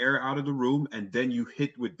take the air out of the room, and then you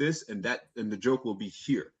hit with this, and the joke will be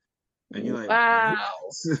here. And you're like, wow.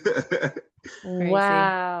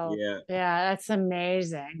 Wow. Yeah, that's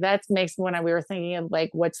amazing. That makes when we were thinking of like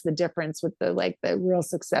what's the difference with the real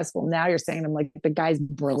successful. Now you're saying I'm like the guy's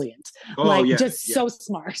brilliant. So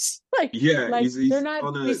smart. They're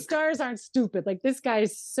not these stars aren't stupid. Like this guy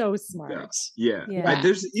is so smart. Yeah.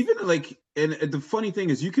 There's even like, and the funny thing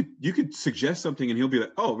is you could suggest something and he'll be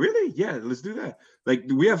like, oh really? Yeah, let's do that. Like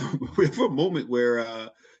we have a moment where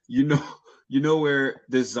where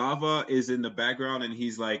the Zava is in the background and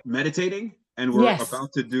he's like meditating and we're Yes.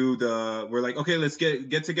 about to do we're like, okay, let's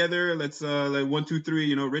get together. Let's like 1, 2,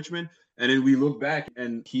 3, Richmond. And then we look back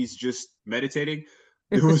and he's just meditating.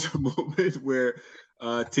 There was a moment where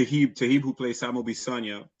Tahib, who plays Samo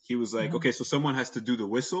Bisanya, he was like, okay, so someone has to do the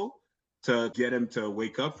whistle to get him to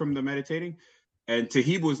wake up from the meditating. And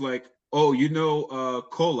Tahib was like, oh,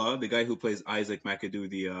 Kola, the guy who plays Isaac McAdoo,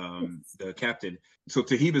 the captain. So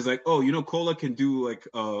Tahib is like, oh, Kola can do like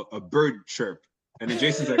a bird chirp. And then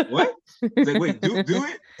Jason's like, what? He's like, wait, do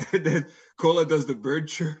it? And then Kola does the bird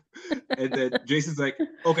chirp. And then Jason's like,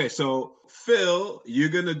 okay, so Phil, you're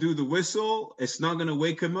gonna do the whistle. It's not gonna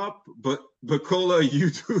wake him up, but Kola,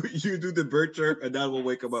 you do the bird chirp, and that will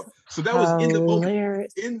wake him up. So that was in the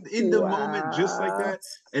moment, in the moment, just like that.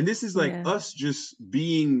 And this is like us just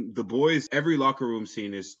being the boys. Every locker room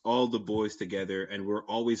scene is all the boys together, and we're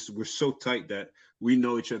so tight that we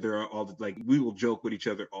know each other like we will joke with each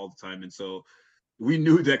other all the time. And so we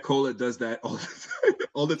knew that Kola does that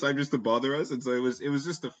all the time just to bother us. And so it was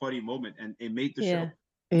just a funny moment, and it made the show.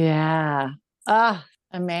 Yeah.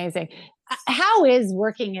 Amazing. How is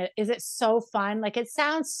working it? Is it so fun? Like, it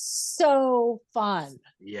sounds so fun.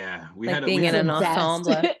 Yeah. Being in an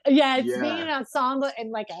ensemble. Yeah, it's being an ensemble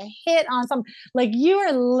and like a hit ensemble. Like, you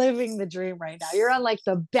are living the dream right now. You're on like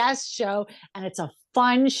the best show, and it's a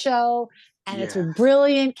fun show, and it's a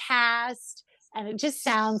brilliant cast. And it just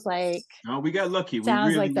sounds like we got lucky.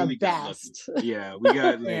 Sounds we really, like the really best. Got lucky. Yeah, we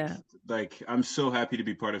got like I'm so happy to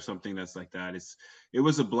be part of something that's like that. It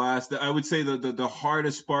was a blast. I would say the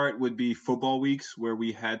hardest part would be football weeks, where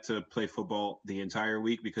we had to play football the entire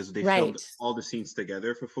week because they filmed all the scenes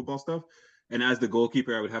together for football stuff. And as the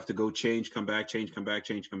goalkeeper, I would have to go change, come back, change, come back,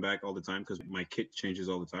 change, come back all the time because my kit changes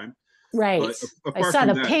all the time. Right. I saw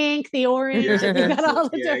the pink, the orange, and you got all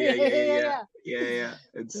the yeah.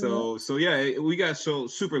 And so we got so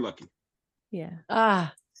super lucky. Yeah.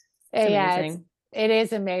 It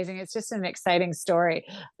is amazing. It's just an exciting story.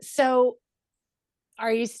 So,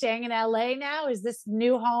 are you staying in LA now? Is this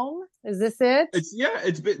new home? Is this it?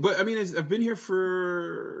 It's been, but I mean, I've been here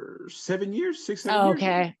for 7 years, 6, 7 years.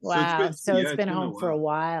 Okay. Wow. So it's been home for a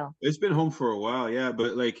while. It's been home for a while, yeah.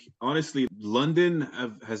 But like, honestly, London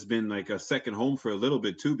has been like a second home for a little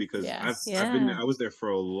bit too, because I was there for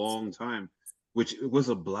a long time, which was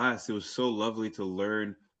a blast. It was so lovely to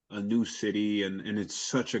learn a new city, and it's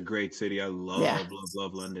such a great city. I love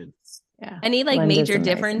London. Yeah. Any like major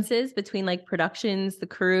differences between like productions, the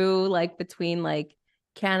crew, like between like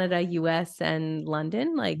Canada, US, and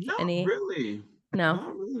London? Like Not really. No.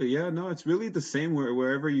 Not really. Yeah, no, it's really the same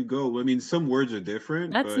wherever you go. I mean, some words are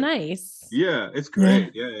different. That's nice. Yeah, it's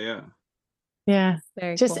great. Yeah.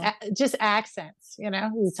 Very just cool. Just accents, you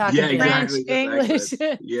talk French, English.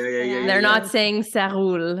 Yeah. They're not saying ça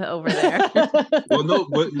roule over there. Well, no,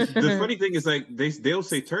 but the funny thing is, like, they'll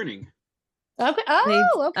say turning. Okay.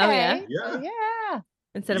 Oh, okay. Yeah.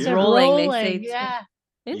 Instead of rolling, they say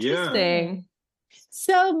interesting. Yeah.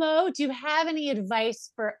 So, Mo, do you have any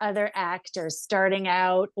advice for other actors starting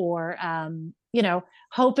out, or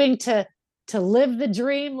hoping to live the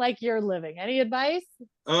dream like you're living? Any advice?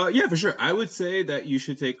 Yeah, for sure. I would say that you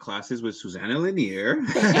should take classes with Susanna Lanier.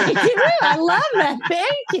 Thank you. I love that.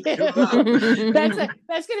 Thank you.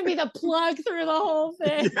 That's going to be the plug through the whole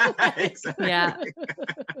thing. Yeah, exactly. Yeah.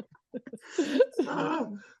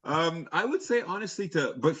 I would say, honestly,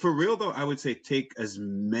 but for real though, I would say take as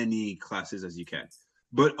many classes as you can,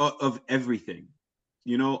 but of everything.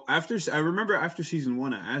 I remember after season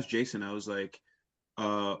 1, I asked Jason, I was like,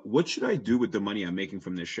 what should I do with the money I'm making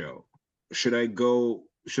from this show? Should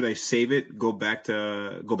I save it, go back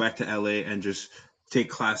to LA and just take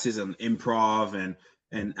classes on improv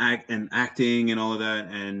and acting and all of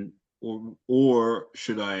that, or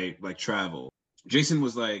should I like travel? Jason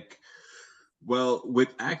was like, well, with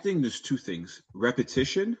acting, there's 2 things: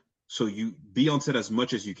 repetition. So you be on set as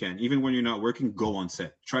much as you can. Even when you're not working, go on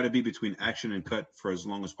set. Try to be between action and cut for as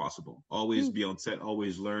long as possible. Always be on set,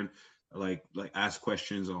 always learn, like ask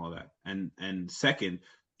questions and all that. And second,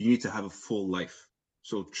 you need to have a full life.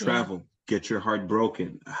 So travel, get your heart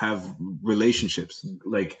broken, have relationships,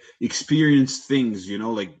 like experience things,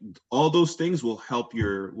 like all those things will help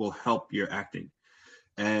your acting.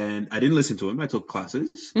 And I didn't listen to him. I took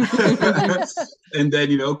classes. And then,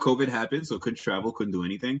 COVID happened. So couldn't travel, couldn't do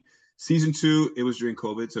anything. Season 2, it was during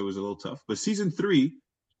COVID, so it was a little tough. But season 3,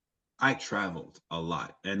 I traveled a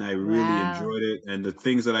lot and I really enjoyed it. And the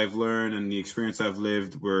things that I've learned and the experience I've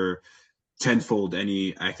lived were tenfold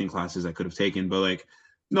any acting classes I could have taken. But like,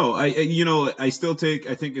 no, I still take,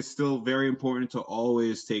 I think it's still very important to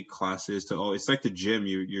always take classes, it's like the gym.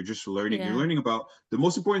 You're just learning. You're learning about the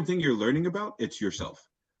most important thing you're learning about. It's yourself.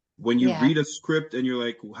 when you Yeah. read a script and you're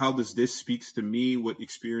like, how does this speaks to me? What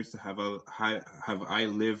experience have I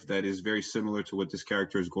lived that is very similar to what this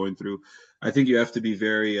character is going through? I think you have to be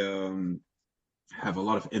very have a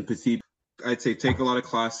lot of empathy. I'd say take a lot of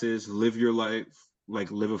classes, live your life,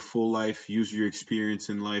 like live a full life, use your experience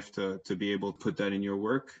in life to be able to put that in your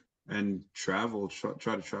work and travel,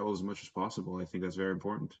 try to travel as much as possible. I think that's very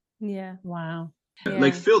important. Yeah. Wow.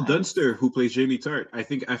 Like Phil Nice. Dunster, who plays Jamie Tart, I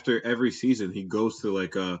think after every season he goes to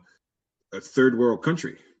like a third world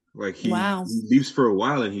country. Like Wow. he leaves for a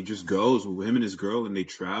while and he just goes with him and his girl and they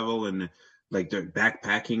travel and like they're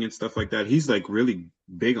backpacking and stuff like that. He's like really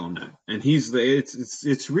big on that. And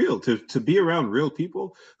it's real to be around real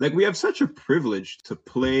people. Like we have such a privilege to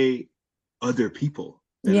play other people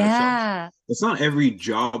in our shows. Yeah. It's not every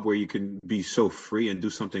job where you can be so free and do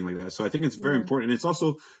something like that. So I think it's very Yeah. important. And it's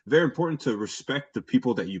also very important to respect the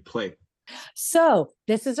people that you play. So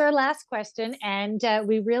this is our last question, and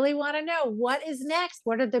we really want to know what is next.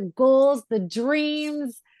 What are the goals, the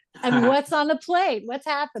dreams, and what's on the plate? What's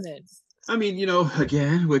happening? I mean,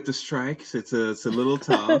 again with the strikes, it's a little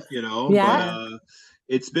tough, Yeah. but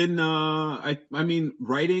it's been I mean,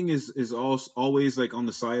 writing is always like on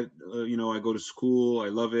the side. I go to school, I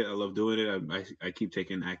love it, I love doing it. I keep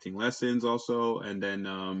taking acting lessons also, and then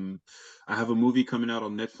I have a movie coming out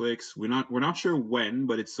on Netflix. We're not sure when,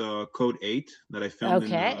 but it's Code 8 that I filmed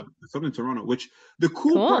Okay. in Toronto. Which the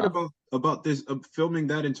cool part Cool. about this filming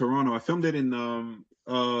that in Toronto, I filmed it in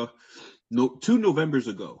no 2 Novembers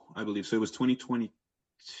ago, I believe. So it was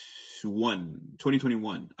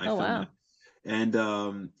 2021 I Oh, filmed wow. it.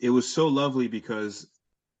 And it was so lovely because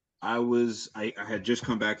I had just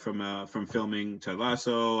come back from filming Ted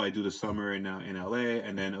Lasso. I do the summer in LA,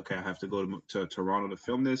 and then okay, I have to go to Toronto to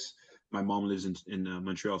film this. My mom lives in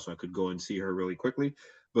Montreal, so I could go and see her really quickly.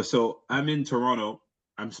 But so I'm in Toronto.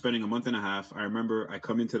 I'm spending a month and a half. I remember I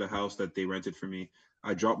come into the house that they rented for me.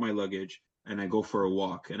 I drop my luggage and I go for a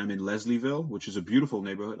walk. And I'm in Leslieville, which is a beautiful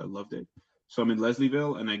neighborhood. I loved it. So I'm in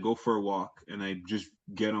Leslieville and I go for a walk and I just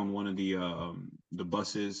get on one of the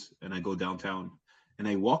buses and I go downtown and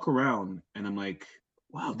I walk around and I'm like,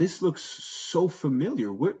 wow, this looks so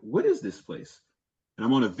familiar. What is this place? And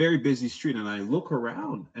I'm on a very busy street and I look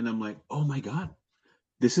around and I'm like, oh my God,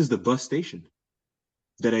 this is the bus station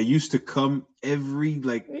that I used to come every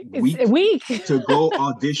like It's a week week. to go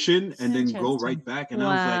audition and then go Interesting. right back. And I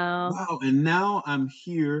was like, Wow. wow. And now I'm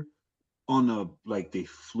here on like they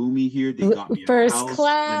flew me here. They got me a First house and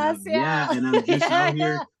class. Yeah. and I'm just out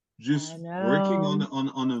here Yeah. just I working know.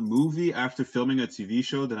 on a movie after filming a TV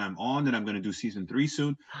show that I'm on that I'm going to do season 3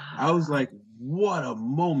 soon. I was like, what a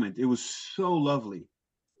moment. It was so lovely.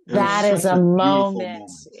 It was That is such a a beautiful moment.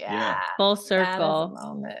 moment. Yeah. Yeah. Full That is a circle.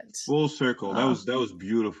 moment. Full circle. Oh. That was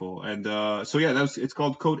beautiful. And so yeah, it's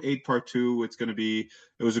called Code 8 Part 2. It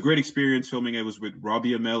was a great experience filming. It was with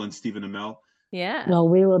Robbie Amell and Stephen Amell. Yeah. Well,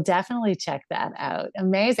 we will definitely check that out.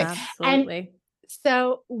 Amazing. And Absolutely.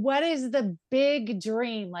 so what is the big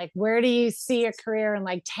dream? Like, where do you see your career in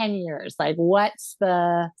like 10 years? Like, what's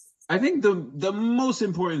the... I think the most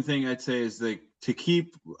important thing I'd say is like to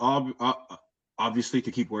keep obviously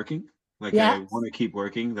to keep working. Like Yeah. I want to keep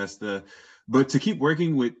working. But to keep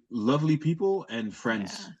working with lovely people and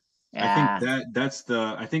friends. Yeah. I think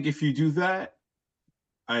Yeah. I think if you do that,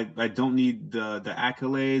 I don't need the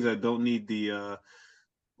accolades. I don't need the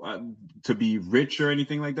to be rich or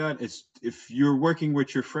anything like that. It's if you're working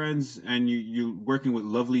with your friends and you working with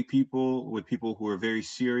lovely people, with people who are very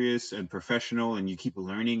serious and professional, and you keep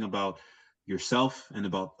learning about yourself and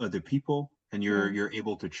about other people, and you're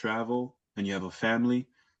able to travel, and you have a family,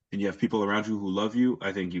 and you have people around you who love you.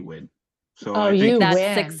 I think you win. So Oh, I think you That's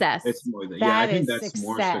win. success. it's more than I That think is that's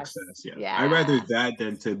more success. success. Yeah, Yeah. I'd rather that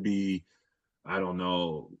than to be, I don't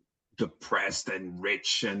know, depressed and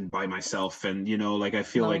rich and by myself and like I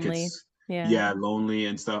feel like Lonely. it's Yeah. lonely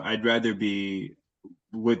and stuff. I'd rather be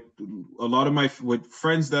with a lot of with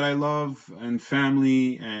friends that I love and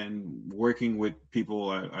family and working with people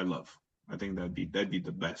I love. I think that'd be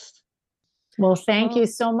the best. Well, thank you Well,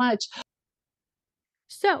 so much.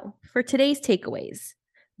 So, for today's takeaways,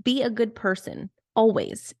 be a good person.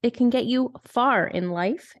 Always. It can get you far in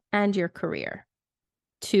life and your career.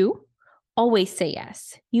 2, always say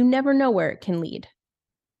yes. You never know where it can lead.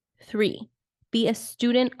 3, be a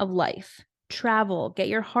student of life. Travel, get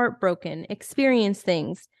your heart broken, experience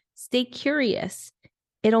things, stay curious.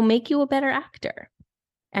 It'll make you a better actor.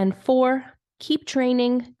 And 4, keep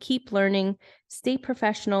training, keep learning, stay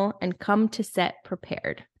professional, and come to set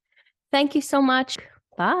prepared. Thank you so much.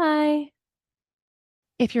 Bye.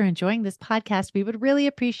 If you're enjoying this podcast, we would really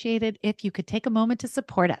appreciate it if you could take a moment to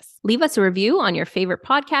support us. Leave us a review on your favorite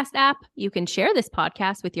podcast app. You can share this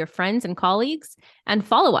podcast with your friends and colleagues and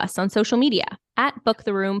follow us on social media at Book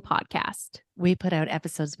the Room Podcast. We put out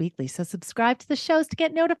episodes weekly, so subscribe to the shows to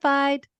get notified.